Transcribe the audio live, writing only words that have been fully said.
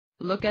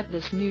Look at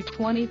this new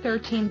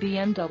 2013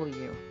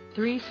 BMW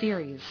 3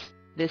 Series.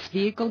 This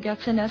vehicle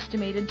gets an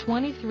estimated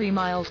 23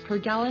 miles per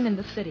gallon in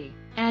the city,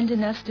 and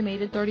an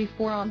estimated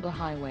 34 on the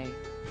highway.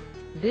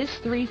 This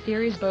 3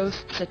 Series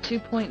boasts a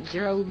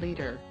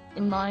 2.0-liter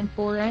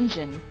inline-4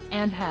 engine,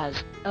 and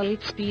has a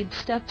 8-speed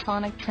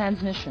Steptronic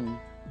transmission.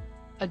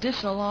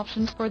 Additional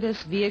options for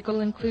this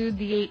vehicle include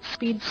the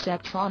 8-speed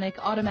Steptronic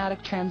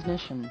automatic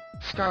transmission,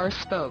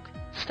 star-spoke,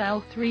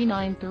 style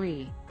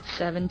 393,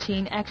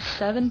 17x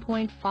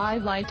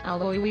 7.5 light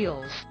alloy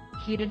wheels,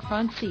 heated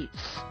front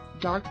seats,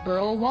 dark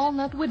burl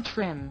walnut wood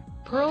trim,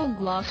 pearl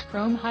gloss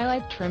chrome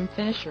highlight trim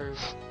finishers,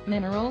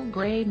 mineral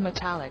grade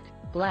metallic,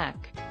 black,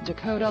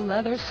 Dakota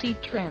leather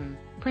seat trim,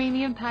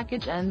 premium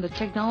package and the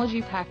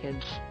technology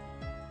package.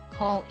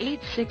 Call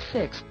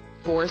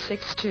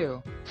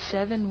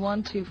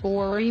 866-462-7124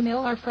 or email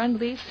our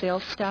friendly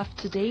sales staff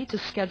today to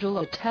schedule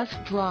a test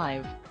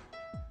drive.